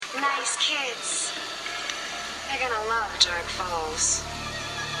Those kids, they're gonna love Dark Falls.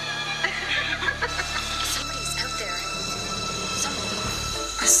 Somebody's out there. Somebody.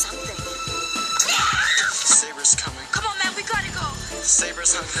 Or something. Saber's coming. Come on, man, we gotta go.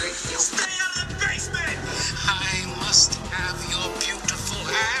 Saber's hungry. Stay out of the basement! I must have your beautiful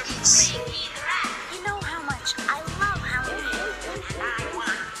hands. You know how much I love Halloween. I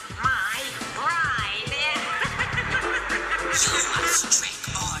want my bride. You must trick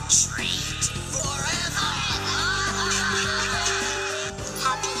or treat forever.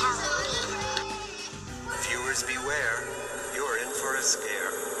 Happy Halloween. Viewers beware. You're in for a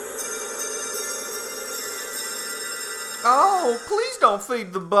scare. Oh, please don't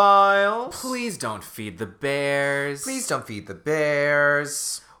feed the Biles. Please don't feed the bears. Please don't feed the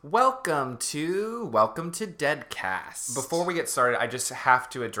bears. Welcome to Deadcast. Before we get started, I just have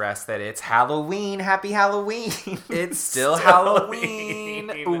to address that it's Halloween. Happy Halloween. It's still Halloween.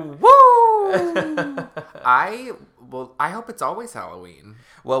 Woo! I hope it's always Halloween.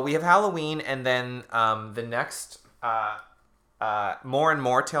 Well, we have Halloween, and then the next more and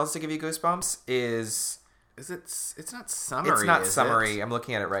more Tales to Give You Goosebumps is... It's not summery. It's not is summery. it? I'm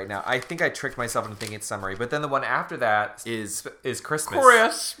looking at it right now. I think I tricked myself into thinking it's summery, but then the one after that is Christmas.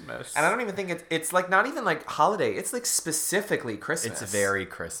 Christmas. And I don't even think it's like not even like holiday. It's like specifically Christmas. It's very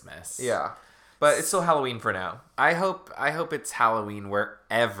Christmas. Yeah. But it's still Halloween for now. I hope it's Halloween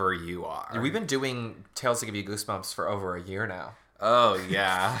wherever you are. We've been doing Tales to Give You Goosebumps for over a year now. Oh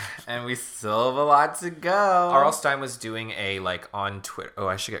yeah, and we still have a lot to go. R.L. Stine was doing a like on Twitter. Oh,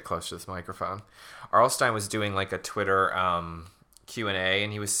 I should get close to this microphone. R.L. Stine was doing like a Twitter Q&A,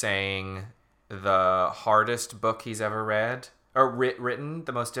 and he was saying the hardest book he's ever read or written,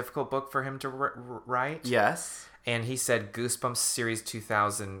 the most difficult book for him to write. Yes, and he said Goosebumps Series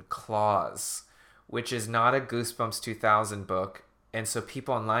 2000 Claws, which is not a Goosebumps 2000 book, and so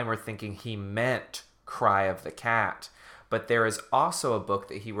people online were thinking he meant Cry of the Cat. But there is also a book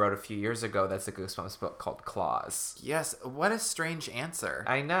that he wrote a few years ago that's a Goosebumps book called Claws. Yes, what a strange answer.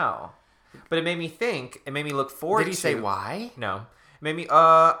 I know. But it made me think, it made me look forward to... Did he say why? No. It made me,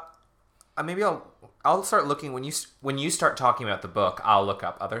 maybe I'll start looking, when you start talking about the book, I'll look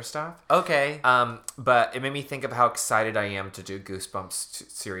up other stuff. Okay. But it made me think of how excited I am to do Goosebumps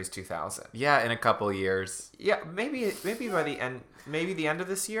Series 2000. Yeah, in a couple years. Yeah, maybe by the end of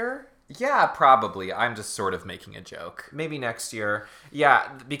this year? Yeah, probably. I'm just sort of making a joke. Maybe next year. Yeah,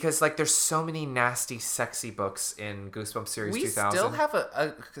 because like there's so many nasty, sexy books in Goosebumps Series 2000. We still have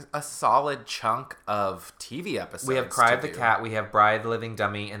a solid chunk of TV episodes. We have Cry of the Cat, we have Bride the Living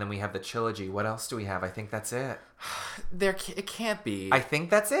Dummy, and then we have the trilogy. What else do we have? I think that's it. It can't be. I think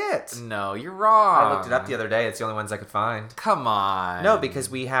that's it. No, you're wrong. I looked it up the other day. It's the only ones I could find. Come on. No, because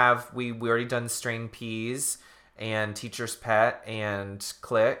we already done Strained Peas and Teacher's Pet and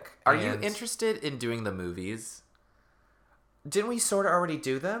Click. Are you interested in doing the movies? Didn't we sort of already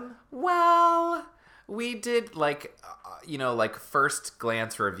do them? Well, we did like first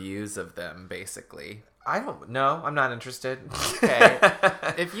glance reviews of them, basically. I don't know. I'm not interested. Okay.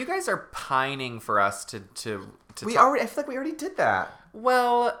 If you guys are pining for us to I feel like we already did that.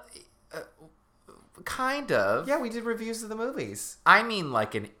 Well, kind of. Yeah, we did reviews of the movies. I mean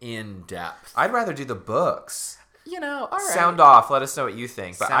like an in-depth. I'd rather do the books. All right. Sound off. Let us know what you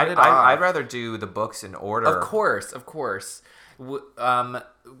think. But I'd rather do the books in order. Of course.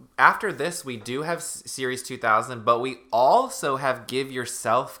 After this, we do have Series 2000, but we also have Give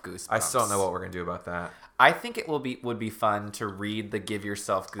Yourself Goosebumps. I still don't know what we're going to do about that. I think it would be fun to read the Give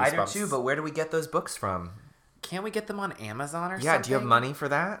Yourself Goosebumps. I do too, but where do we get those books from? Can't we get them on Amazon or something? Yeah, do you have money for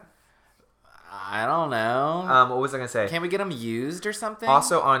that? I don't know. What was I going to say? Can we get them used or something?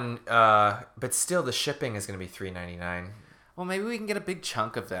 Also on, but still the shipping is going to be $3.99. Well, maybe we can get a big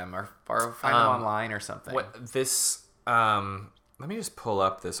chunk of them or find them online or something. Let me just pull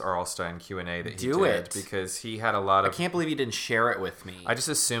up this R.L. Stine Q&A that he Do did. it. Because he had a lot of... I can't believe you didn't share it with me. I just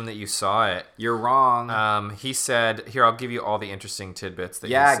assumed that you saw it. You're wrong. He said, here, I'll give you all the interesting tidbits that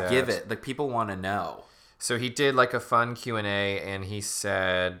he said. Yeah, give it. The people want to know. So he did like a fun Q&A, and he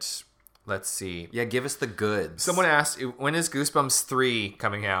said, let's see. Yeah, give us the goods. Someone asked, when is Goosebumps 3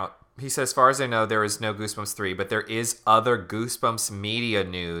 coming out? He says, as far as I know, there is no Goosebumps 3, but there is other Goosebumps media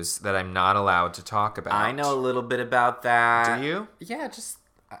news that I'm not allowed to talk about. I know a little bit about that. Do you? Yeah,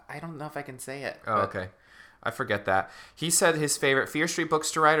 I don't know if I can say it. Oh, okay. I forget that. He said his favorite Fear Street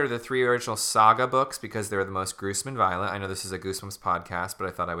books to write are the 3 original Saga books because they're the most gruesome and violent. I know this is a Goosebumps podcast, but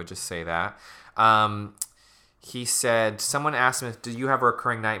I thought I would just say that. He said, someone asked him, do you have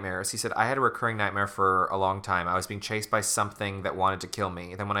recurring nightmares? He said, I had a recurring nightmare for a long time. I was being chased by something that wanted to kill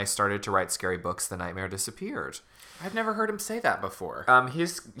me. Then when I started to write scary books, the nightmare disappeared. I've never heard him say that before. He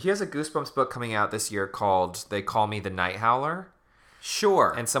has a Goosebumps book coming out this year called They Call Me the Night Howler.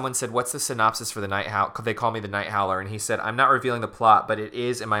 Sure. And someone said, what's the synopsis for the Night Howler? They Call Me the Night Howler. And he said, I'm not revealing the plot, but it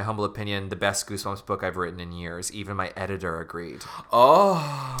is, in my humble opinion, the best Goosebumps book I've written in years. Even my editor agreed.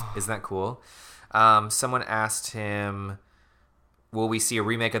 Oh. Isn't that cool? Someone asked him, will we see a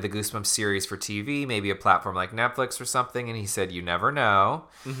remake of the Goosebumps series for TV? Maybe a platform like Netflix or something? And he said, you never know.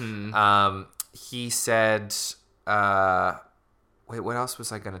 Mm-hmm. He said... wait, what else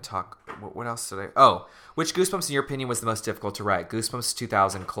was I going to talk? What else did I... Oh, which Goosebumps, in your opinion, was the most difficult to write? Goosebumps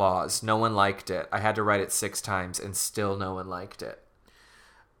 2000 Claws. No one liked it. I had to write it 6 times, and still no one liked it.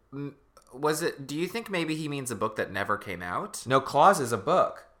 Was it... Do you think maybe he means a book that never came out? No, Claws is a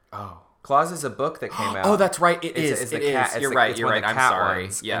book. Oh. Claws is a book that came out. Oh, that's right. It is. It's It the is. cat. You're right. It's You're one of right. the I'm cat sorry.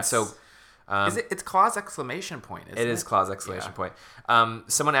 ones. Yes. And so... It's Claws exclamation point, isn't it? It is Claws exclamation point.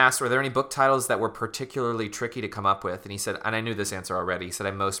 Someone asked, were there any book titles that were particularly tricky to come up with? And he said, and I knew this answer already, he said,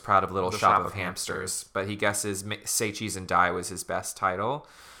 I'm most proud of Little Shop of Hamsters. But he guesses Say Cheese and Die was his best title.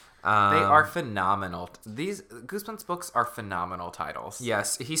 They are phenomenal. These Goosebumps books are phenomenal titles.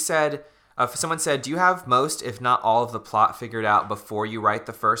 Yes. He said, someone said, do you have most, if not all, of the plot figured out before you write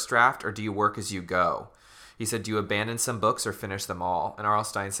the first draft, or do you work as you go? He said, do you abandon some books or finish them all? And R.L.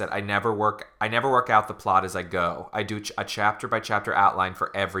 Stine said, I never work out the plot as I go. I do a chapter by chapter outline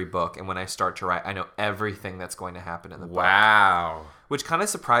for every book. And when I start to write, I know everything that's going to happen in the book. Wow. Which kind of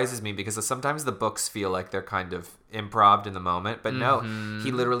surprises me because sometimes the books feel like they're kind of improv in the moment. But no,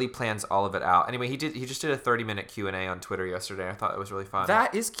 he literally plans all of it out. Anyway, he just did a 30-minute Q&A on Twitter yesterday. I thought it was really fun.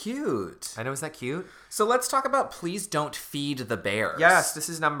 That is cute. I know, is that cute? So let's talk about Please Don't Feed the Bears. Yes, this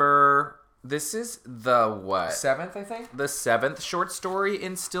is number... This is the what? 7th, I think? The 7th short story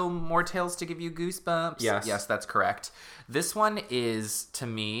in Still More Tales to Give You Goosebumps. Yes. Yes, that's correct. This one is, to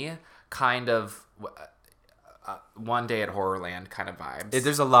me, kind of One Day at Horrorland kind of vibes.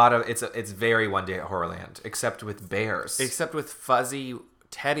 There's a lot of... It's very One Day at Horrorland, except with bears. Except with fuzzy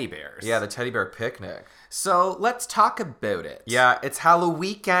teddy bears. Yeah, the teddy bear picnic. So let's talk about it. Yeah, it's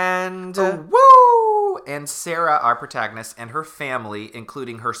Halloween. Woo! And Sarah, our protagonist, and her family,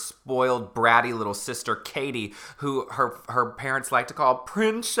 including her spoiled, bratty little sister, Katie, who her parents like to call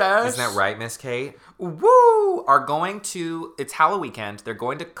Princess. Isn't that right, Miss Kate? Woo! Are going to... It's Halloween. They're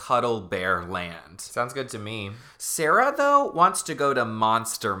going to Cuddle Bear Land. Sounds good to me. Sarah, though, wants to go to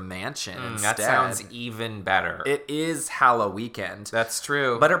Monster Mansion instead. That sounds even better. It is Halloween. That's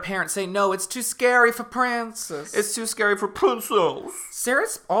true. But her parents say, no, it's too scary for Princess. It's too scary for Princess.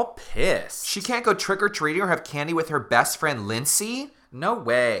 Sarah's all pissed. She can't go trick-or-treating or have candy with her best friend, Lindsay? No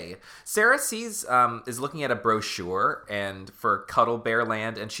way. Sarah is looking at a brochure and for Cuddle Bear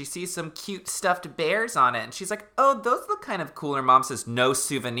Land, and she sees some cute stuffed bears on it, and she's like, oh, those look kind of cool. And her mom says, no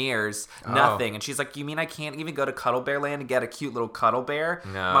souvenirs, nothing. And she's like, you mean I can't even go to Cuddle Bear Land and get a cute little cuddle bear?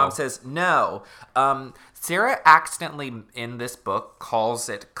 No. Mom says, no. Sarah accidentally, in this book, calls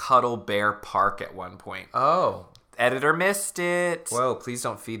it Cuddle Bear Park at one point. Oh. Editor missed it. Whoa, please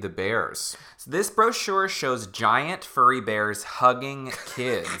don't feed the bears. So this brochure shows giant furry bears hugging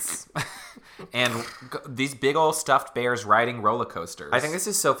kids. And these big old stuffed bears riding roller coasters. I think this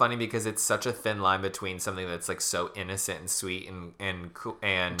is so funny because it's such a thin line between something that's like so innocent and sweet and cool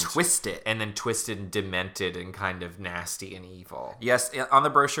and twisted, and then twisted and demented and kind of nasty and evil. Yes, on the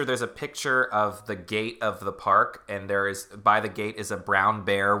brochure there's a picture of the gate of the park, and by the gate is a brown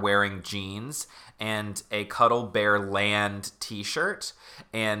bear wearing jeans and a Cuddle Bear Land t-shirt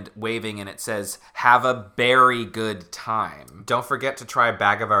and waving, and it says, have a very good time. Don't forget to try a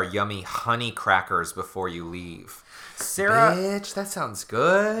bag of our yummy honey crackers before you leave. Sarah... Bitch, that sounds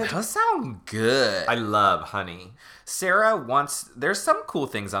good. Does sound good. I love honey. Sarah wants... There's some cool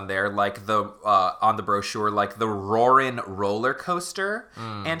things on there, like on the brochure, like the Roarin' roller coaster.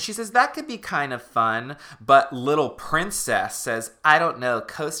 And she says that could be kind of fun, but Little Princess says, I don't know,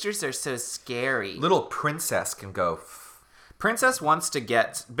 coasters are so scary. Little Princess can go... Princess wants to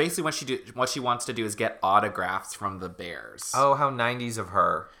get... Basically, what she wants to do is get autographs from the bears. Oh, how 90s of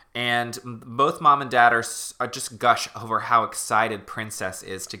her. And both mom and dad are just gush over how excited Princess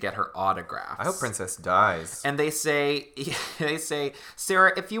is to get her autographs. I hope Princess dies. And they say,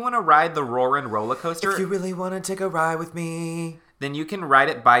 Sarah, if you want to ride the Roarin' roller coaster... If you really want to take a ride with me... then you can ride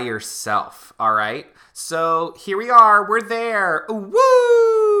it by yourself, all right? So here we are. We're there.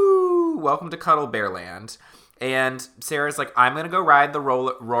 Woo! Welcome to Cuddle Bear Land. And Sarah's like, I'm going to go ride the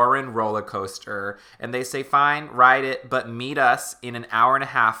Roarin' roller coaster. And they say, fine, ride it, but meet us in an hour and a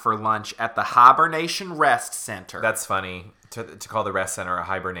half for lunch at the Hibernation Rest Center. That's funny. to call the rest center a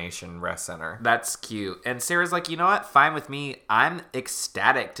hibernation rest center. That's cute. And Sarah's like, you know what? Fine with me. I'm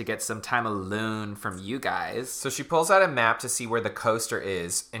ecstatic to get some time alone from you guys. So she pulls out a map to see where the coaster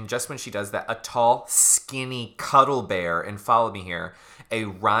is, and just when she does that, a tall, skinny cuddle bear, and follow me here, a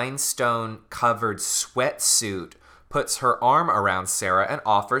rhinestone-covered sweatsuit puts her arm around Sarah and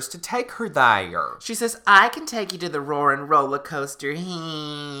offers to take her there. She says, I can take you to the Roaring Roller Coaster,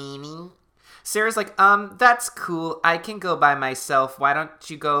 honey. Sarah's like, that's cool. I can go by myself. Why don't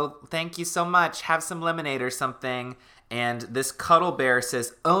you go? Thank you so much. Have some lemonade or something. And this cuddle bear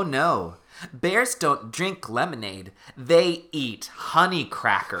says, oh no. Bears don't drink lemonade. They eat honey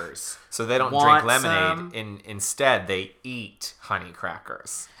crackers. So they don't Want drink lemonade. Instead, they eat honey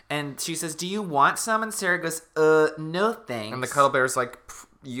crackers. And she says, do you want some? And Sarah goes, no thanks. And the cuddle bear's like,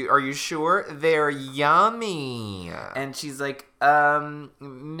 are you sure? They're yummy. And she's like,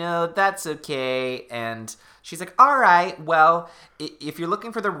 no, that's okay. And she's like, all right, well, if you're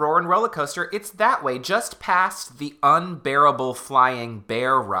looking for the Roaring Roller Coaster, it's that way, just past the unbearable flying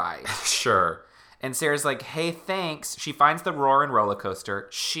bear ride. Sure. And Sarah's like, hey, thanks. She finds the Roaring Roller Coaster.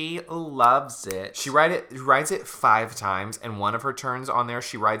 She loves it. She rides it 5 times, and one of her turns on there,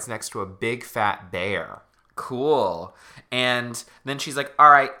 she rides next to a big fat bear. Cool. And then she's like, all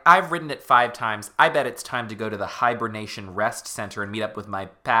right, I've ridden it 5 times. I bet it's time to go to the Hibernation Rest Center and meet up with my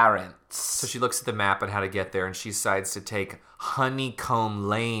parents. So she looks at the map and how to get there, and she decides to take Honeycomb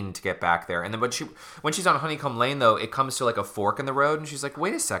Lane to get back there. And then when she's on Honeycomb Lane, though, it comes to like a fork in the road, and she's like,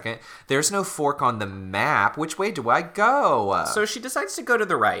 wait a second, there's no fork on the map. Which way do I go? So she decides to go to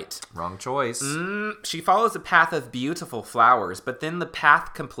the right. Wrong choice. She follows a path of beautiful flowers, but then the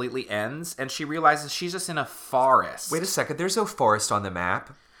path completely ends, and she realizes she's just in a forest. Wait a second, there's no forest on the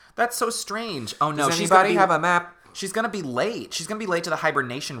map. That's so strange. Oh no, Does anybody have a map? She's gonna be late. She's gonna be late to the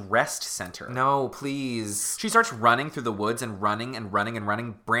Hibernation Rest Center. No, please. She starts running through the woods and running and running and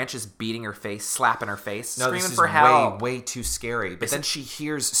running, branches beating her face, slapping her face, No, screaming this is for help. way too scary. But then she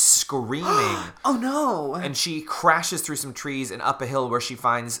hears screaming. Oh no! And she crashes through some trees and up a hill where she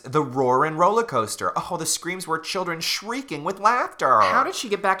finds the Roaring Roller Coaster. Oh, the screams were children shrieking with laughter. How did she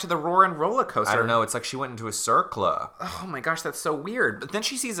get back to the Roaring Roller Coaster? I don't know. It's like she went into a circle. Oh my gosh, that's so weird. But then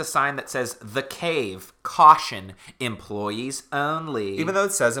she sees a sign that says, The Cave, caution, employees only. Even though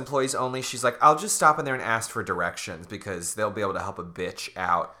it says employees only, she's like, I'll just stop in there and ask for directions because they'll be able to help a bitch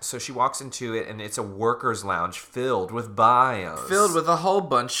out. So she walks into it, and it's a workers' lounge filled with bios. Filled with a whole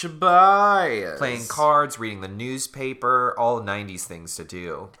bunch of bios. Playing cards, reading the newspaper, all 90s things to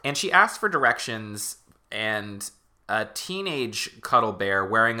do. And she asks for directions, and a teenage cuddle bear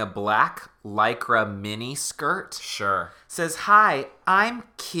wearing a black lycra mini skirt Sure. says, Hi, I'm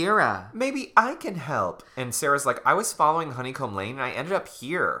Kira. Maybe I can help. And Sarah's like, I was following Honeycomb Lane, and I ended up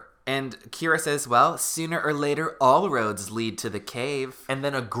here. And Kira says, well, sooner or later, all roads lead to the cave. And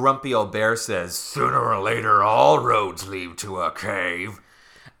then a grumpy old bear says, sooner or later, all roads lead to a cave.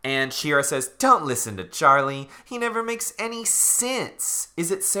 And Kira says, don't listen to Charlie. He never makes any sense.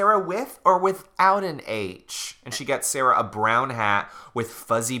 Is it Sarah with or without an H? And she gets Sarah a brown hat with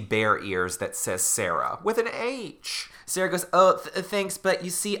fuzzy bear ears that says Sarah with an H. Sarah goes, oh, thanks, but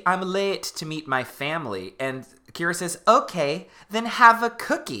you see, I'm late to meet my family. And Kira says, okay, then have a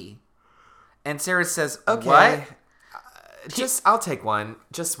cookie. And Sarah says, Okay. What? I'll take one.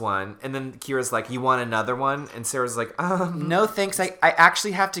 Just one. And then Kira's like, you want another one? And Sarah's like, No, thanks. I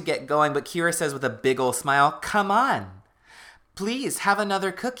actually have to get going. But Kira says with a big ol' smile, come on. Please have another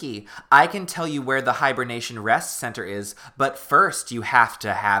cookie. I can tell you where the Hibernation Rest Center is, but first you have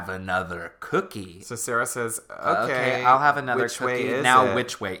to have another cookie. So Sarah says, okay, I'll have another which cookie. Way is now, it?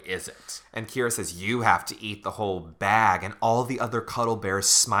 which way is it? And Kira says, you have to eat the whole bag. And all the other cuddle bears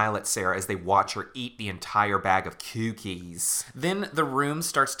smile at Sarah as they watch her eat the entire bag of cookies. Then the room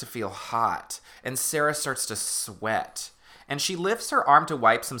starts to feel hot, and Sarah starts to sweat. And she lifts her arm to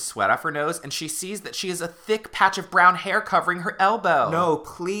wipe some sweat off her nose, and she sees that she has a thick patch of brown hair covering her elbow. No,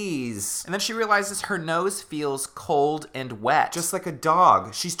 please. And then she realizes her nose feels cold and wet. Just like a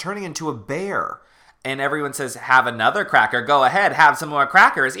dog. She's turning into a bear. And everyone says, have another cracker. Go ahead, have some more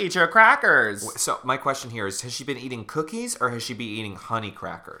crackers. Eat your crackers. So my question here is, has she been eating cookies or has she been eating honey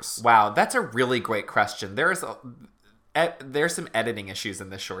crackers? Wow, that's a really great question. There's some editing issues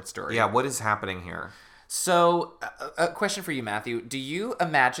in this short story. Yeah, what is happening here? So, a question for you, Matthew. Do you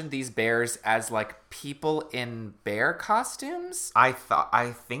imagine these bears as like people in bear costumes? I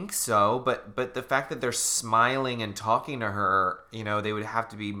think so, but the fact that they're smiling and talking to her, they would have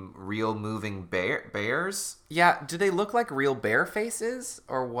to be real moving bears. Yeah, do they look like real bear faces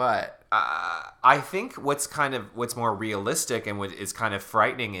or what? I think what's more realistic and what is kind of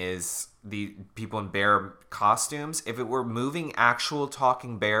frightening is the people in bear costumes. If it were moving actual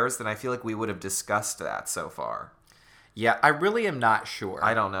talking bears, then I feel like we would have discussed that so far. Yeah, I really am not sure.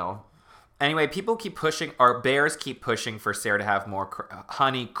 I don't know. Anyway, people keep pushing, or bears keep pushing for Sarah to have more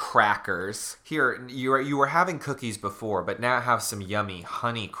honey crackers. Here, you were having cookies before, but now have some yummy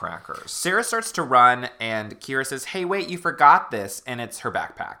honey crackers. Sarah starts to run, and Kira says, "Hey, wait, you forgot this," and it's her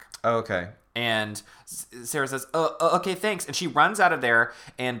backpack. Oh, okay. And Sarah says, okay, thanks. And she runs out of there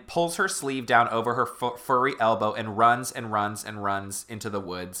and pulls her sleeve down over her furry elbow and runs and runs and runs into the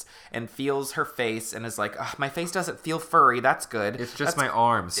woods and feels her face and is like, my face doesn't feel furry. That's good. It's just my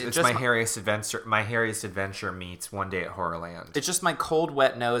arms. It's my hairiest adventure. My hairiest adventure meets One Day at Horrorland. It's just my cold,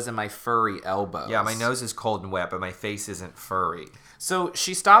 wet nose and my furry elbows. Yeah, my nose is cold and wet, but my face isn't furry. So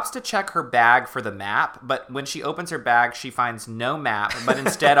she stops to check her bag for the map, but when she opens her bag, she finds no map, but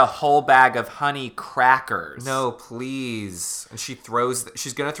instead a whole bag of honey crackers. No, please. And she's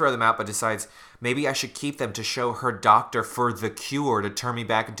going to throw them out, but decides maybe I should keep them to show her doctor for the cure to turn me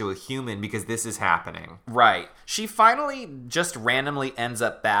back into a human because this is happening. Right. She finally just randomly ends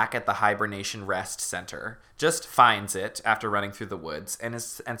up back at the Hibernation Rest Center. Just finds it after running through the woods and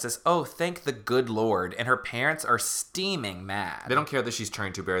says, "Oh, thank the good Lord." And her parents are steaming mad. They don't care that she's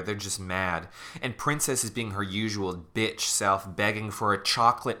turned to a bear. They're just mad. And Princess is being her usual bitch self, begging for a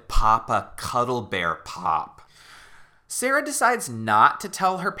chocolate Papa Cuddle Bear Pop. Sarah decides not to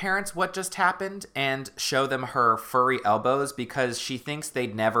tell her parents what just happened and show them her furry elbows because she thinks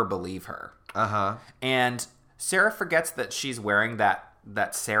they'd never believe her. Uh-huh. And Sarah forgets that she's wearing that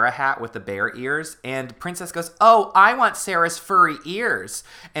Sarah hat with the bear ears, and Princess goes, "Oh, I want Sarah's furry ears."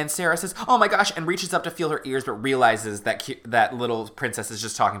 And Sarah says, "Oh my gosh," and reaches up to feel her ears, but realizes that little Princess is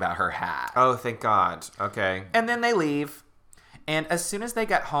just talking about her hat. Oh, thank God. Okay. And then they leave. And as soon as they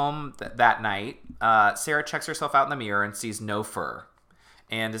get home that night, Sarah checks herself out in the mirror and sees no fur.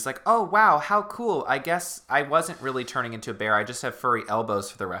 And is like, "Oh, wow, how cool. I guess I wasn't really turning into a bear. I just have furry elbows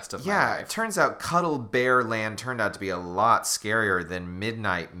for the rest of my life." Yeah, it turns out Cuddle Bear Land turned out to be a lot scarier than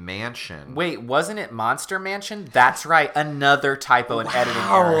Midnight Mansion. Wait, wasn't it Monster Mansion? That's right, another typo in editing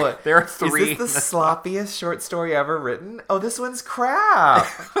error. There are 3. Is this the sloppiest short story ever written? Oh, this one's crap.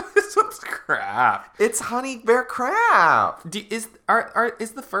 This one's crap. It's Honey Bear crap. Is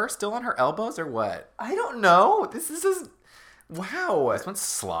the fur still on her elbows or what? I don't know. This is just... Wow. This one's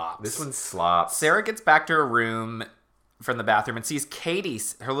slops. This one's slops. Sarah gets back to her room from the bathroom and sees Katie,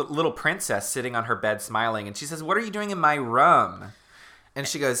 her little princess, sitting on her bed smiling. And she says, "What are you doing in my room?" And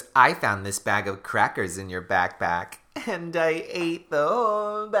she goes, "I found this bag of crackers in your backpack, and I ate the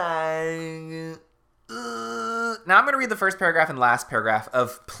whole bag." Now I'm going to read the first paragraph and last paragraph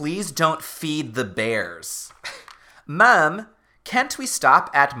of Please Don't Feed the Bears. "Mum, can't we stop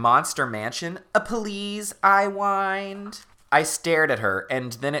at Monster Mansion? Please, I whined. I stared at her,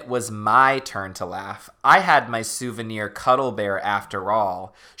 and then it was my turn to laugh. I had my souvenir Cuddle Bear after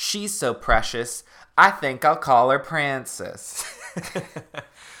all. She's so precious, I think I'll call her Princess."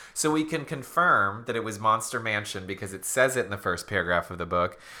 So we can confirm that it was Monster Mansion because it says it in the first paragraph of the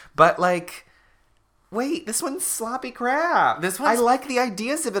book. But, like... Wait, this one's sloppy crap. I like the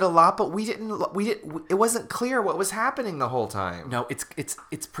ideas of it a lot, but it wasn't clear what was happening the whole time. No,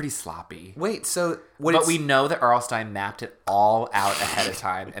 it's pretty sloppy. Wait, so but we know that Arlstein mapped it all out ahead of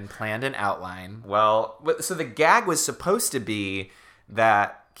time and planned an outline. Well, so the gag was supposed to be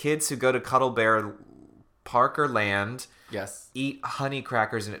that kids who go to Cuddle Bear Park or Land eat honey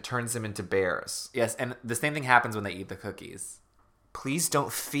crackers and it turns them into bears. Yes, and the same thing happens when they eat the cookies. Please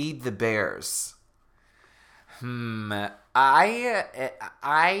don't feed the bears. There's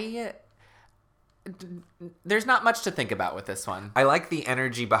not much to think about with this one. I like the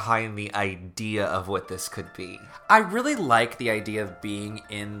energy behind the idea of what this could be. I really like the idea of being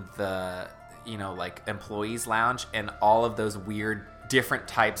in the, employees lounge and all of those weird different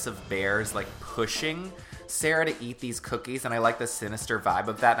types of bears pushing Sarah to eat these cookies, and I like the sinister vibe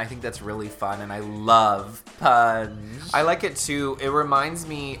of that, and I think that's really fun, and I love puns. I like it too. It reminds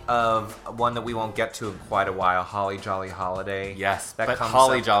me of one that we won't get to in quite a while, Holly Jolly Holiday. Yes, but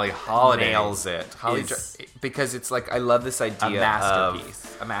Holly Jolly Holiday nails it. Because it's I love this idea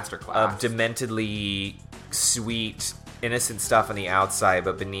a masterclass of dementedly sweet, innocent stuff on the outside,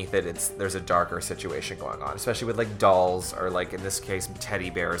 but beneath it, there's a darker situation going on, especially with dolls or in this case teddy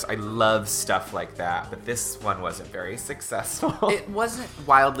bears. I love stuff like that, but this one wasn't very successful. It wasn't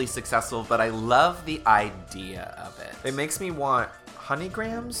wildly successful, but I love the idea of it. It makes me want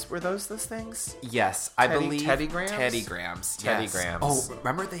honeygrams. Were those things? Yes, I believe Teddygrams. Teddygrams. Oh,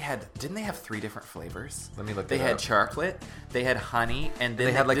 remember didn't they have 3 different flavors? Let me look. They had chocolate, they had honey, and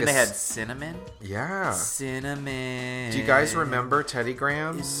then they had cinnamon. Yeah, cinnamon. Do you guys remember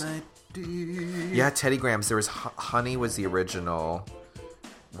Teddygrams? In my Yeah, Teddy Grahams. There was honey was the original.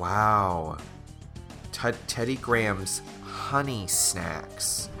 Wow. Teddy Grahams honey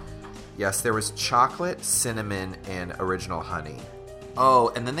snacks. Yes, there was chocolate, cinnamon, and original honey.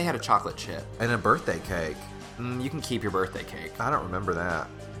 Oh, and then they had a chocolate chip. And a birthday cake. You can keep your birthday cake. I don't remember that.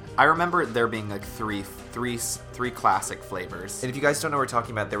 I remember there being like three classic flavors. And if you guys don't know what we're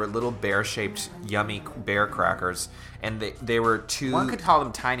talking about, they were little bear-shaped, yummy bear crackers. And they were two... One could call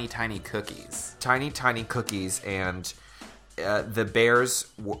them tiny, tiny cookies. Tiny, tiny cookies. And the bears...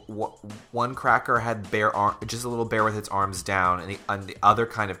 one cracker had just a little bear with its arms down. And the other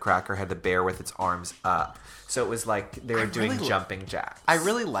kind of cracker had the bear with its arms up. So it was like they were doing jumping jacks. I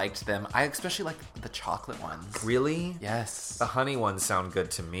really liked them. I especially liked the chocolate ones. Really? Yes. The honey ones sound good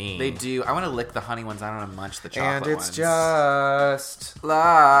to me. They do. I want to lick the honey ones. I don't want to munch the chocolate ones. And it's just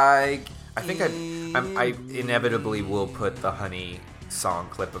like... I think I inevitably will put the honey song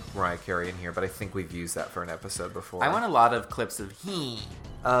clip of Mariah Carey in here, but I think we've used that for an episode before. I want a lot of clips of he.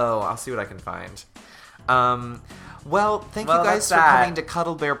 Oh, I'll see what I can find. Well, thank you guys for coming to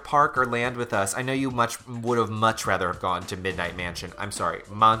Cuddle Bear Park or Land with us. I know you would have much rather have gone to Midnight Mansion. I'm sorry,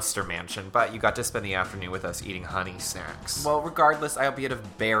 Monster Mansion, but you got to spend the afternoon with us eating honey snacks. Well, regardless, I hope you had a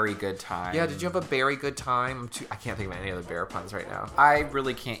very good time. Yeah, did you have a very good time? I can't think of any other bear puns right now. I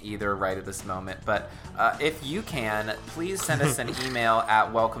really can't either right at this moment, but if you can, please send us an email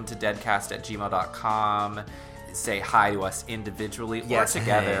at welcometodeadcast@gmail.com. Say hi to us individually or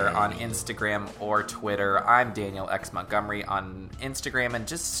together on Instagram or Twitter. I'm Daniel X Montgomery on Instagram and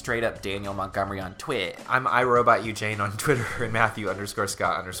just straight up Daniel Montgomery on Twitter. I'm iRobotUjane on Twitter and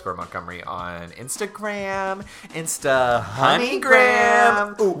Matthew_Scott_Montgomery on Instagram.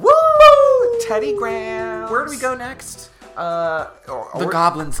 Honeygram. Woo! Teddy Grahams. Where do we go next? The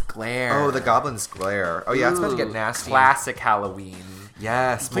Goblin's Glare. Oh, the Goblin's Glare. Oh yeah, it's about to get nasty. Classic Halloween.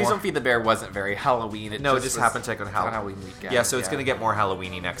 Yes. Please Don't Feed the Bear wasn't very Halloween. It just happened to take on Halloween weekend. Yeah, so it's going to get more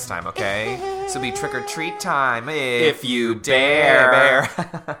Halloween-y next time, okay? So it'll be trick-or-treat time if you dare.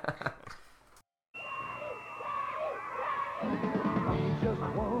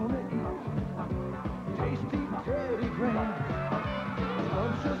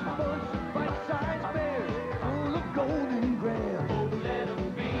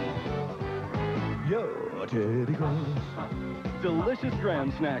 Teddy Grahams. Delicious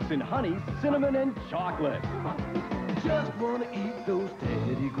graham snacks in honey, cinnamon, and chocolate. Just want to eat those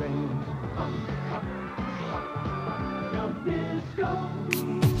Teddy Grahams.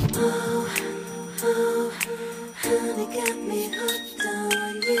 Oh, honey got me hooked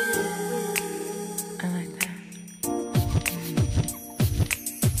on you. I like that.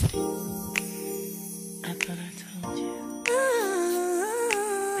 I thought I told you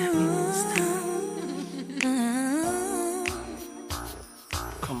that we won't stop.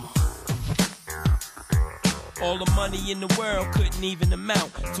 All the money in the world couldn't even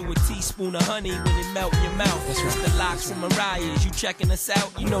amount to a teaspoon of honey when it melt in your mouth. That's right. The locks from Mariah's, you checking us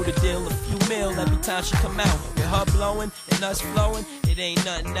out? You know the deal, a few mil every time she come out. With her blowing and us flowing, it ain't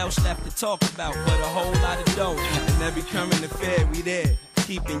nothing else left to talk about but a whole lot of dough. And every current affair, we there.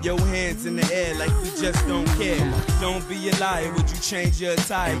 Keeping your hands in the air like we just don't care. Don't be a liar, would you change your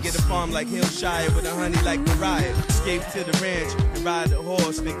attire? Get a farm like Hillshire with a honey like Mariah. Escape to the ranch and ride the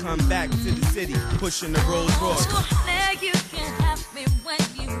horse, then come back to the city, pushing the Rolls Royce. Now you can have me when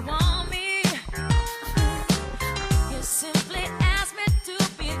you want me. You simply ask me to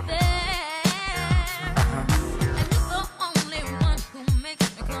be there. And you're the only one who makes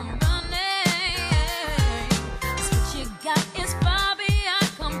me come running. 'Cause what you got is far beyond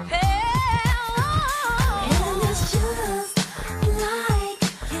compare. And it's just like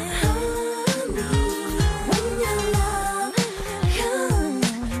honey when your love comes.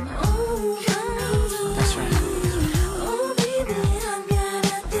 Oh, honey. That's right. Oh, baby, I've got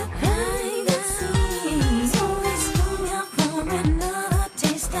the privacy. So let's go out for another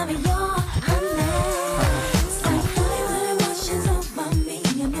taste of your honey. So honey, when it washes over me,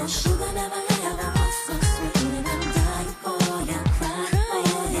 and your sugar never ever was so sweet. And I'm dying for you, crying for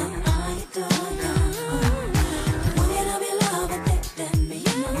you, I adore you. Wanted to be loved and picked me.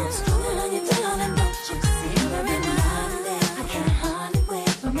 I'm stronger than you, darling, don't you see? Every night I can't hardly wait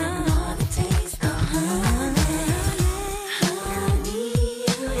for another taste of honey. Honey, I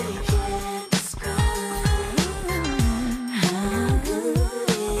can't describe how good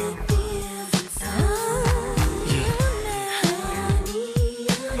it feels inside. Honey,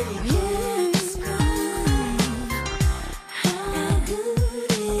 I can't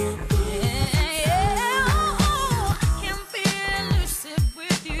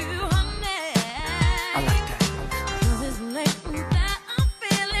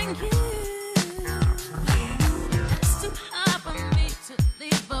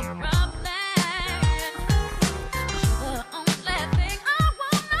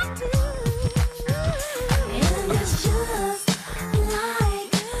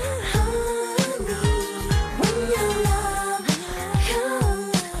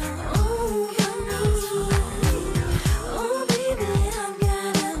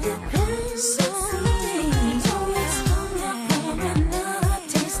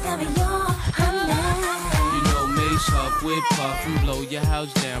squid puff and blow your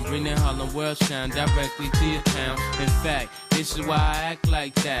house down. Bring the Harlem World sound directly to your town. In fact, this is why I act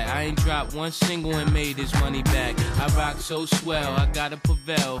like that. I ain't dropped one single and made his money back. I rock so swell, I gotta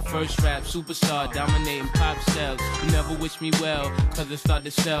prevail. First rap superstar, dominating pop sales. You never wish me well, cause it start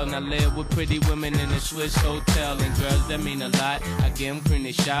to sell. Now live with pretty women in a Swiss hotel. And girls that mean a lot, I get them cream,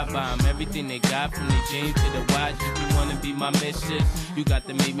 they shot by them. Everything they got, from the jeans to the watch. If you wanna be my missus, you got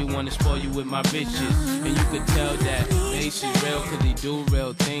to make me wanna spoil you with my riches. And you could tell that Bass is real, cause he do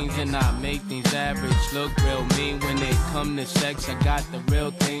real things. And I make things average look real mean. When they come to sex, I got the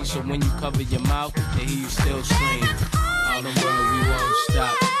real thing. So when you cover your mouth, they hear you still scream. All the world, we won't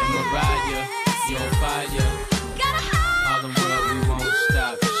stop. And Mariah, you on fire. All the world, we won't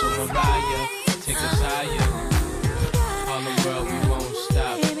stop. So Mariah, take us higher. All the world, we won't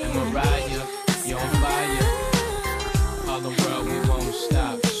stop. And Mariah, you on fire. All the world, we won't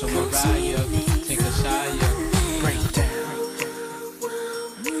stop. So Mariah, take us higher. Break down.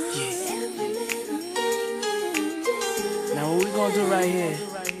 Yeah. Now what we gonna do right here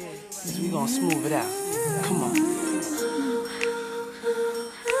is we gonna smooth it out. Come on.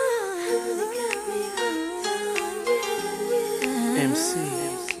 MC.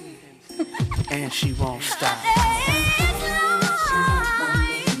 And she won't stop.